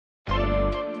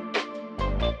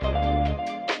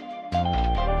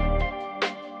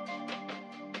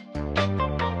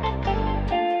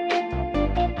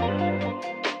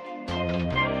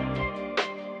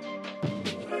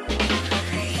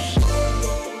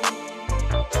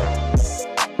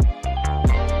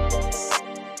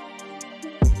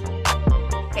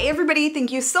everybody,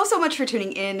 thank you so much for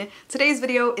tuning in. Today's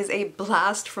video is a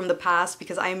blast from the past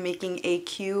because I am making a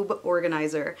cube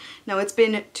organizer. Now it's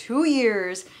been 2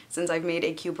 years since I've made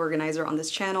a cube organizer on this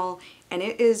channel, and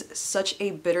it is such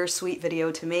a bittersweet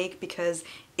video to make because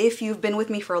if you've been with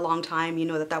me for a long time, you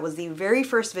know that that was the very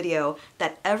first video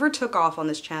that ever took off on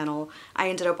this channel. I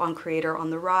ended up on Creator on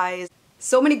the Rise.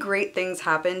 So many great things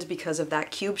happened because of that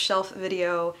cube shelf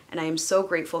video, and I am so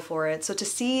grateful for it. So to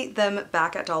see them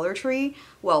back at Dollar Tree,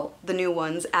 well, the new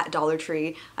ones at Dollar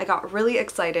Tree, I got really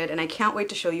excited and I can't wait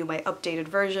to show you my updated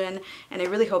version. And I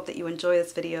really hope that you enjoy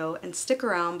this video and stick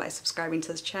around by subscribing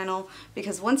to this channel,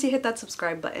 because once you hit that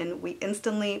subscribe button, we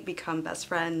instantly become best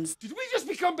friends. Did we just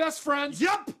become best friends?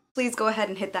 Yep! Please go ahead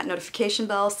and hit that notification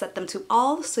bell, set them to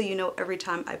all so you know every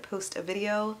time I post a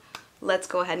video. Let's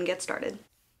go ahead and get started.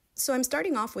 So I'm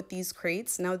starting off with these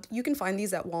crates. Now you can find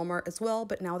these at Walmart as well,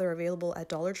 but now they're available at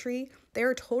Dollar Tree. They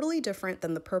are totally different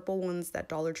than the purple ones that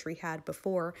Dollar Tree had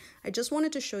before. I just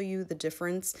wanted to show you the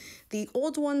difference. The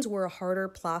old ones were a harder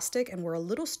plastic and were a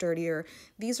little sturdier.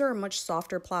 These are a much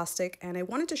softer plastic, and I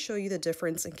wanted to show you the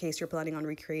difference in case you're planning on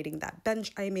recreating that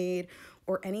bench I made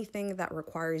or anything that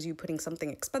requires you putting something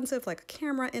expensive like a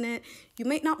camera in it. You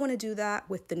might not want to do that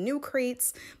with the new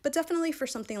crates, but definitely for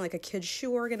something like a kid's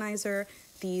shoe organizer,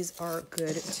 these are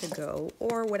good to go,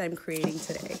 or what I'm creating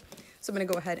today. So I'm going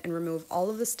to go ahead and remove all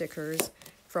of the stickers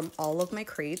from all of my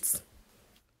crates.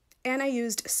 And I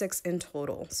used 6 in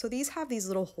total. So these have these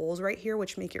little holes right here,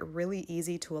 which make it really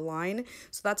easy to align.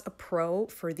 So that's a pro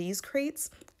for these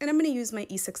crates. And I'm going to use my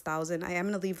E6000. I am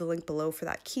going to leave the link below for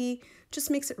that key.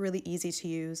 Just makes it really easy to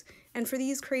use. And for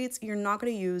these crates, you're not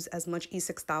going to use as much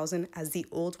E6000 as the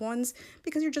old ones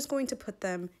because you're just going to put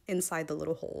them inside the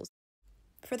little holes.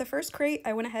 For the first crate,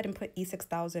 I went ahead and put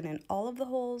E6000 in all of the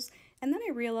holes, and then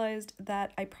I realized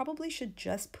that I probably should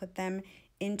just put them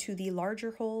into the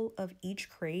larger hole of each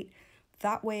crate.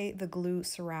 That way the glue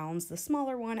surrounds the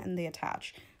smaller one and they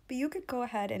attach. But you could go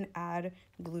ahead and add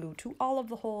glue to all of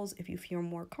the holes if you feel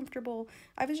more comfortable.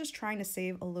 I was just trying to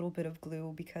save a little bit of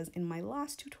glue because in my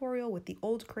last tutorial with the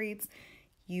old crates,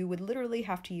 you would literally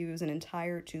have to use an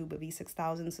entire tube of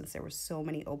E6000 since there were so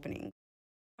many openings.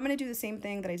 I'm going to do the same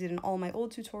thing that I did in all my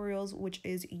old tutorials, which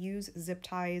is use zip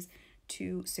ties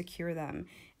to secure them.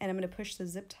 And I'm going to push the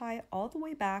zip tie all the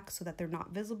way back so that they're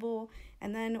not visible.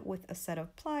 And then with a set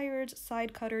of pliers,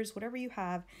 side cutters, whatever you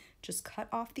have, just cut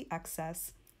off the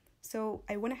excess. So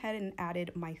I went ahead and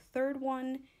added my third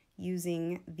one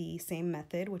using the same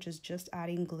method, which is just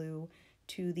adding glue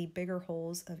to the bigger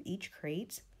holes of each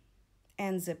crate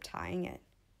and zip tying it.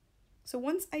 So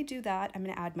once I do that, I'm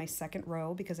going to add my second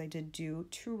row because I did do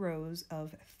 2 rows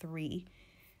of 3.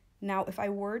 Now, if I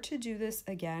were to do this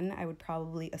again, I would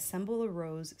probably assemble the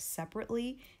rows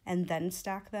separately and then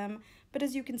stack them. But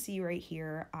as you can see right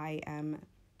here, I am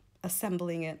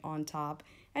assembling it on top,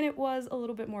 and it was a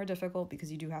little bit more difficult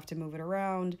because you do have to move it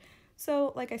around.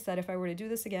 So like I said, if I were to do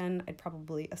this again, I'd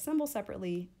probably assemble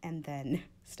separately and then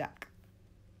stack.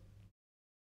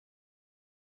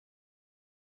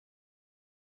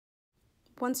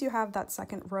 Once you have that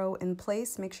second row in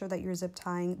place, make sure that you're zip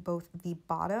tying both the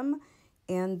bottom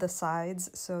and the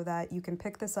sides so that you can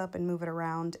pick this up and move it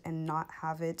around and not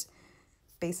have it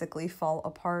basically fall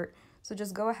apart. So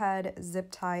just go ahead, zip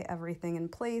tie everything in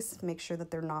place, make sure that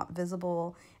they're not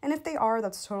visible. And if they are,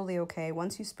 that's totally okay.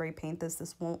 Once you spray paint this,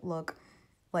 this won't look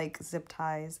like zip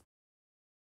ties.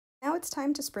 Now it's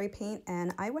time to spray paint,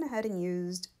 and I went ahead and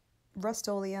used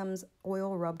Rust-Oleum's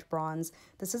oil rubbed bronze.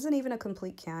 This isn't even a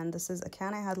complete can. This is a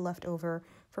can I had left over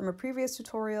from a previous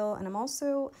tutorial, and I'm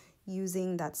also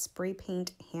using that spray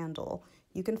paint handle.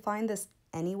 You can find this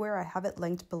anywhere. I have it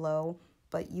linked below,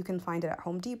 but you can find it at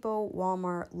Home Depot,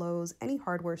 Walmart, Lowe's, any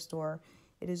hardware store.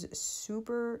 It is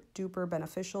super duper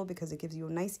beneficial because it gives you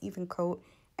a nice even coat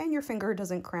and your finger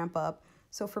doesn't cramp up.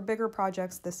 So for bigger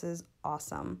projects, this is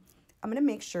awesome. I'm going to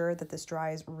make sure that this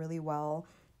dries really well.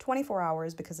 24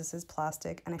 hours because this is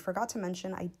plastic, and I forgot to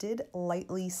mention I did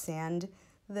lightly sand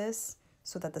this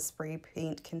so that the spray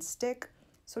paint can stick.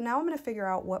 So now I'm going to figure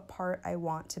out what part I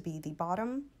want to be the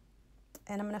bottom,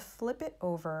 and I'm going to flip it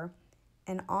over,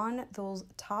 and on those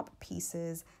top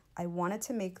pieces I wanted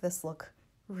to make this look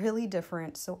really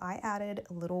different, so I added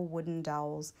little wooden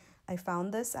dowels. I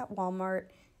found this at Walmart.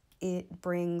 It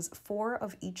brings 4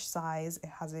 of each size. It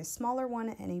has a smaller one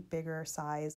and a bigger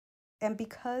size. And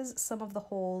because some of the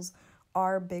holes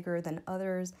are bigger than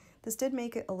others, this did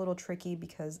make it a little tricky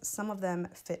because some of them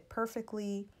fit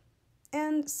perfectly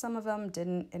and some of them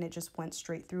didn't, and it just went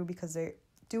straight through because they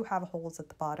do have holes at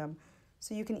the bottom.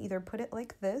 So you can either put it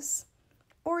like this,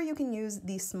 or you can use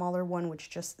the smaller one which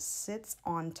just sits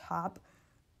on top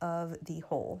of the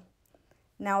hole.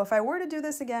 Now, if I were to do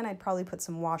this again, I'd probably put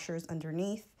some washers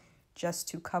underneath just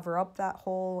to cover up that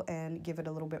hole and give it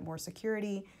a little bit more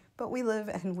security, but we live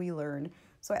and we learn.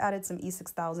 So I added some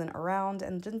E6000 around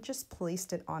and then just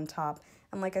placed it on top.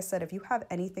 And like I said, if you have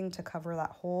anything to cover that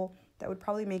hole, that would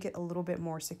probably make it a little bit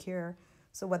more secure.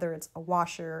 So whether it's a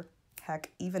washer,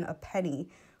 heck, even a penny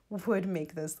would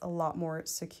make this a lot more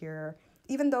secure,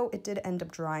 even though it did end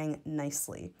up drying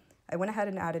nicely. I went ahead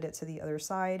and added it to the other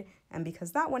side, and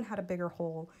because that one had a bigger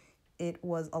hole, it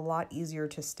was a lot easier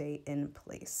to stay in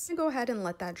place. I'm gonna go ahead and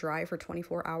let that dry for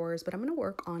 24 hours, but I'm gonna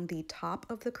work on the top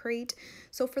of the crate.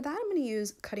 So for that, I'm gonna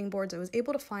use cutting boards. I was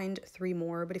able to find 3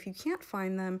 more, but if you can't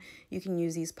find them, you can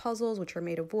use these puzzles, which are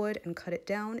made of wood, and cut it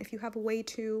down if you have a way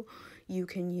to. You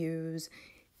can use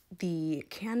the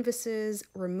canvases,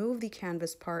 remove the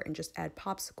canvas part and just add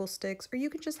popsicle sticks, or you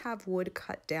can just have wood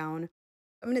cut down.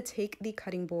 I'm going to take the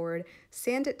cutting board,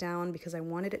 sand it down because I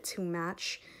wanted it to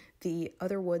match the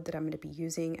other wood that I'm going to be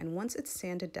using, and once it's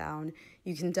sanded down,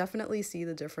 you can definitely see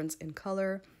the difference in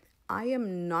color. I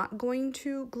am not going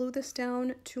to glue this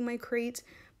down to my crate,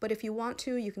 but if you want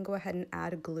to, you can go ahead and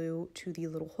add glue to the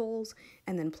little holes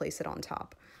and then place it on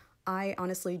top. I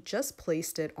honestly just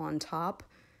placed it on top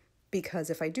because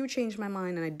if I do change my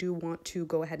mind and I do want to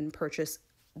go ahead and purchase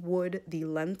wood the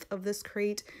length of this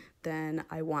crate, then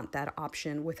I want that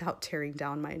option without tearing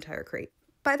down my entire crate.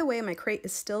 By the way, my crate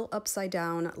is still upside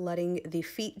down, letting the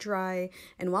feet dry,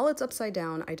 and while it's upside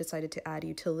down, I decided to add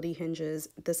utility hinges.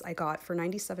 This I got for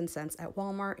 97 cents at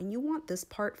Walmart, and you want this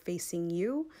part facing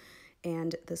you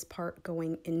and this part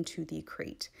going into the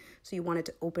crate. So you want it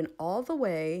to open all the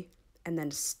way and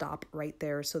then stop right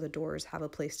there so the doors have a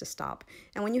place to stop.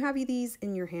 And when you have these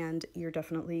in your hand, you're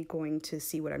definitely going to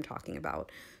see what I'm talking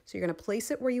about. So you're gonna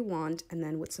place it where you want, and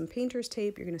then with some painter's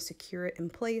tape, you're gonna secure it in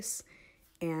place.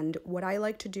 And what I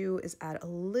like to do is add a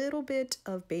little bit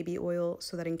of baby oil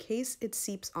so that in case it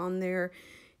seeps on there,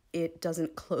 it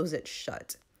doesn't close it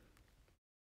shut.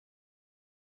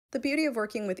 The beauty of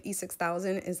working with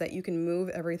E6000 is that you can move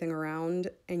everything around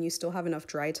and you still have enough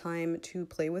dry time to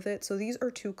play with it. So these are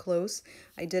too close.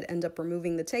 I did end up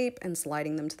removing the tape and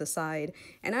sliding them to the side.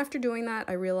 And after doing that,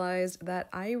 I realized that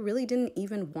I really didn't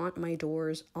even want my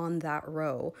doors on that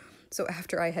row. So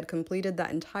after I had completed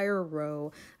that entire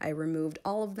row, I removed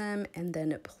all of them and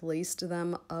then placed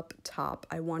them up top.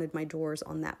 I wanted my doors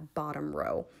on that bottom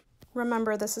row.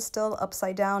 Remember, this is still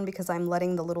upside down because I'm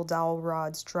letting the little dowel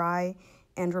rods dry.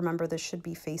 And remember, this should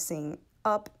be facing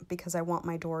up because I want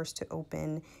my doors to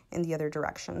open in the other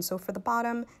direction. So for the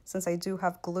bottom, since I do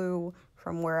have glue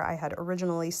from where I had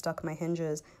originally stuck my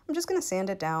hinges, I'm just gonna sand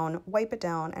it down, wipe it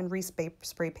down, and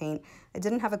spray paint. I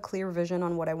didn't have a clear vision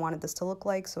on what I wanted this to look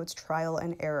like, so it's trial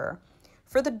and error.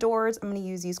 For the doors, I'm gonna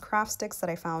use these craft sticks that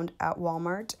I found at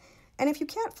Walmart. And if you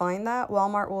can't find that,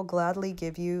 Walmart will gladly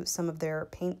give you some of their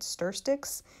paint stir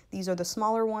sticks. These are the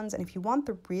smaller ones, and if you want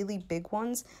the really big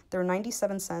ones, they're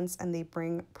 97 cents and they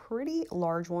bring pretty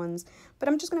large ones. But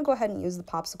I'm just gonna go ahead and use the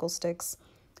popsicle sticks.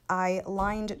 I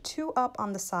lined 2 up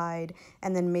on the side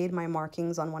and then made my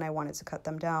markings on when I wanted to cut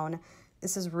them down.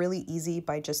 This is really easy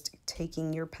by just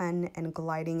taking your pen and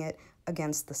gliding it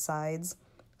against the sides.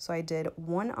 So I did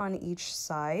 1 on each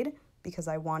side because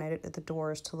I wanted the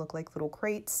doors to look like little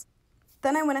crates.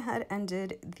 Then I went ahead and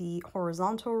did the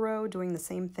horizontal row, doing the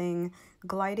same thing,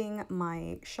 gliding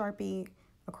my Sharpie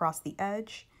across the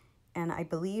edge. And I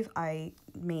believe I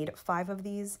made 5 of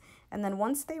these. And then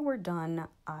once they were done,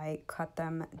 I cut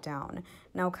them down.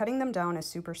 Now, cutting them down is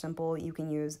super simple. You can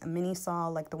use a mini saw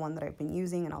like the one that I've been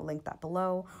using, and I'll link that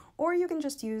below, or you can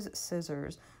just use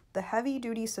scissors. The heavy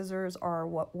duty scissors are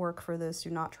what work for this. Do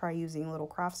not try using little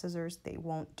craft scissors. They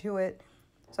won't do it.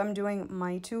 So I'm doing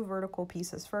my 2 vertical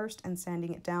pieces first and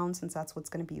sanding it down since that's what's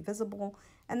going to be visible.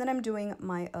 And then I'm doing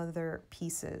my other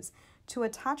pieces. To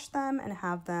attach them and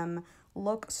have them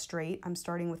look straight, I'm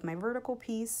starting with my vertical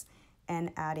piece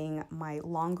and adding my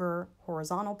longer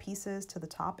horizontal pieces to the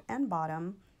top and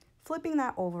bottom, flipping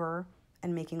that over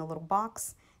and making a little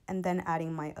box, and then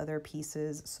adding my other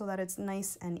pieces so that it's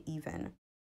nice and even.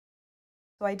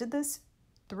 So I did this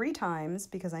 3 times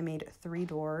because I made 3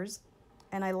 doors.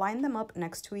 And I lined them up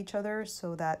next to each other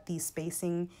so that the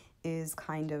spacing is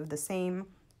kind of the same.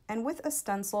 And with a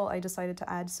stencil, I decided to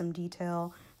add some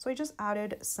detail. So I just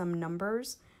added some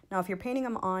numbers. Now, if you're painting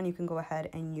them on, you can go ahead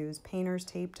and use painter's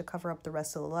tape to cover up the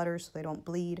rest of the letters so they don't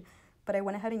bleed. But I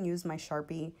went ahead and used my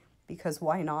Sharpie because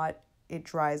why not? It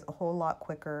dries a whole lot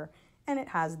quicker and it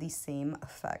has the same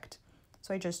effect.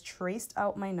 So I just traced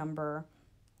out my number,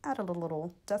 added a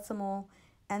little decimal,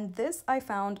 and this I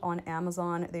found on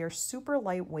Amazon. They are super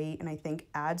lightweight and I think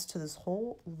adds to this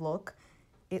whole look.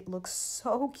 It looks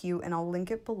so cute, and I'll link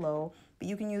it below, but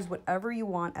you can use whatever you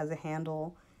want as a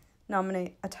handle. Now I'm going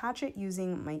to attach it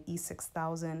using my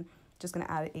E6000. Just going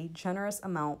to add a generous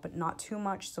amount, but not too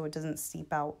much so it doesn't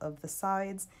seep out of the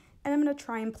sides. And I'm going to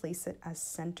try and place it as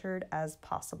centered as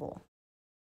possible.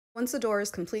 Once the door is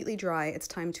completely dry, it's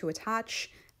time to attach.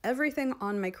 Everything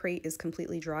on my crate is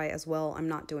completely dry as well. I'm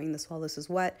not doing this while this is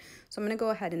wet. So I'm going to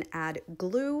go ahead and add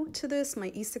glue to this,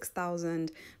 my E6000.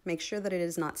 Make sure that it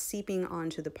is not seeping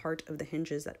onto the part of the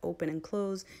hinges that open and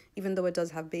close. Even though it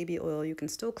does have baby oil, you can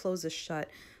still close this shut.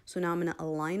 So now I'm going to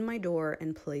align my door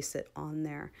and place it on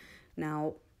there.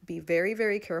 Now, be very,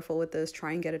 very careful with this.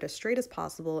 Try and get it as straight as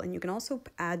possible. And you can also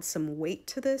add some weight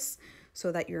to this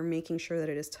so that you're making sure that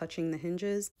it is touching the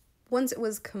hinges. Once it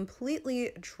was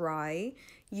completely dry,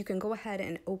 you can go ahead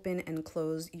and open and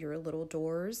close your little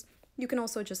doors. You can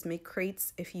also just make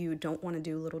crates if you don't want to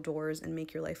do little doors and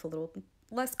make your life a little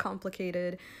less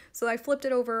complicated. So I flipped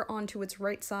it over onto its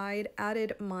right side,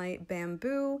 added my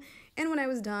bamboo, and when I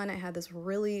was done, I had this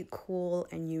really cool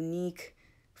and unique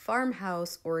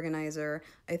farmhouse organizer.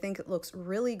 I think it looks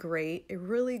really great, a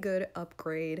really good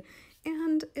upgrade,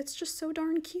 and it's just so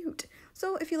darn cute.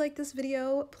 So if you like this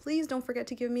video, please don't forget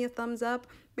to give me a thumbs up.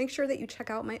 Make sure that you check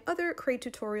out my other crate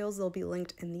tutorials. They'll be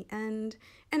linked in the end.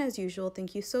 And as usual,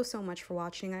 thank you so much for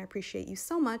watching. I appreciate you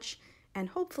so much, and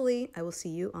hopefully I will see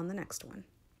you on the next one.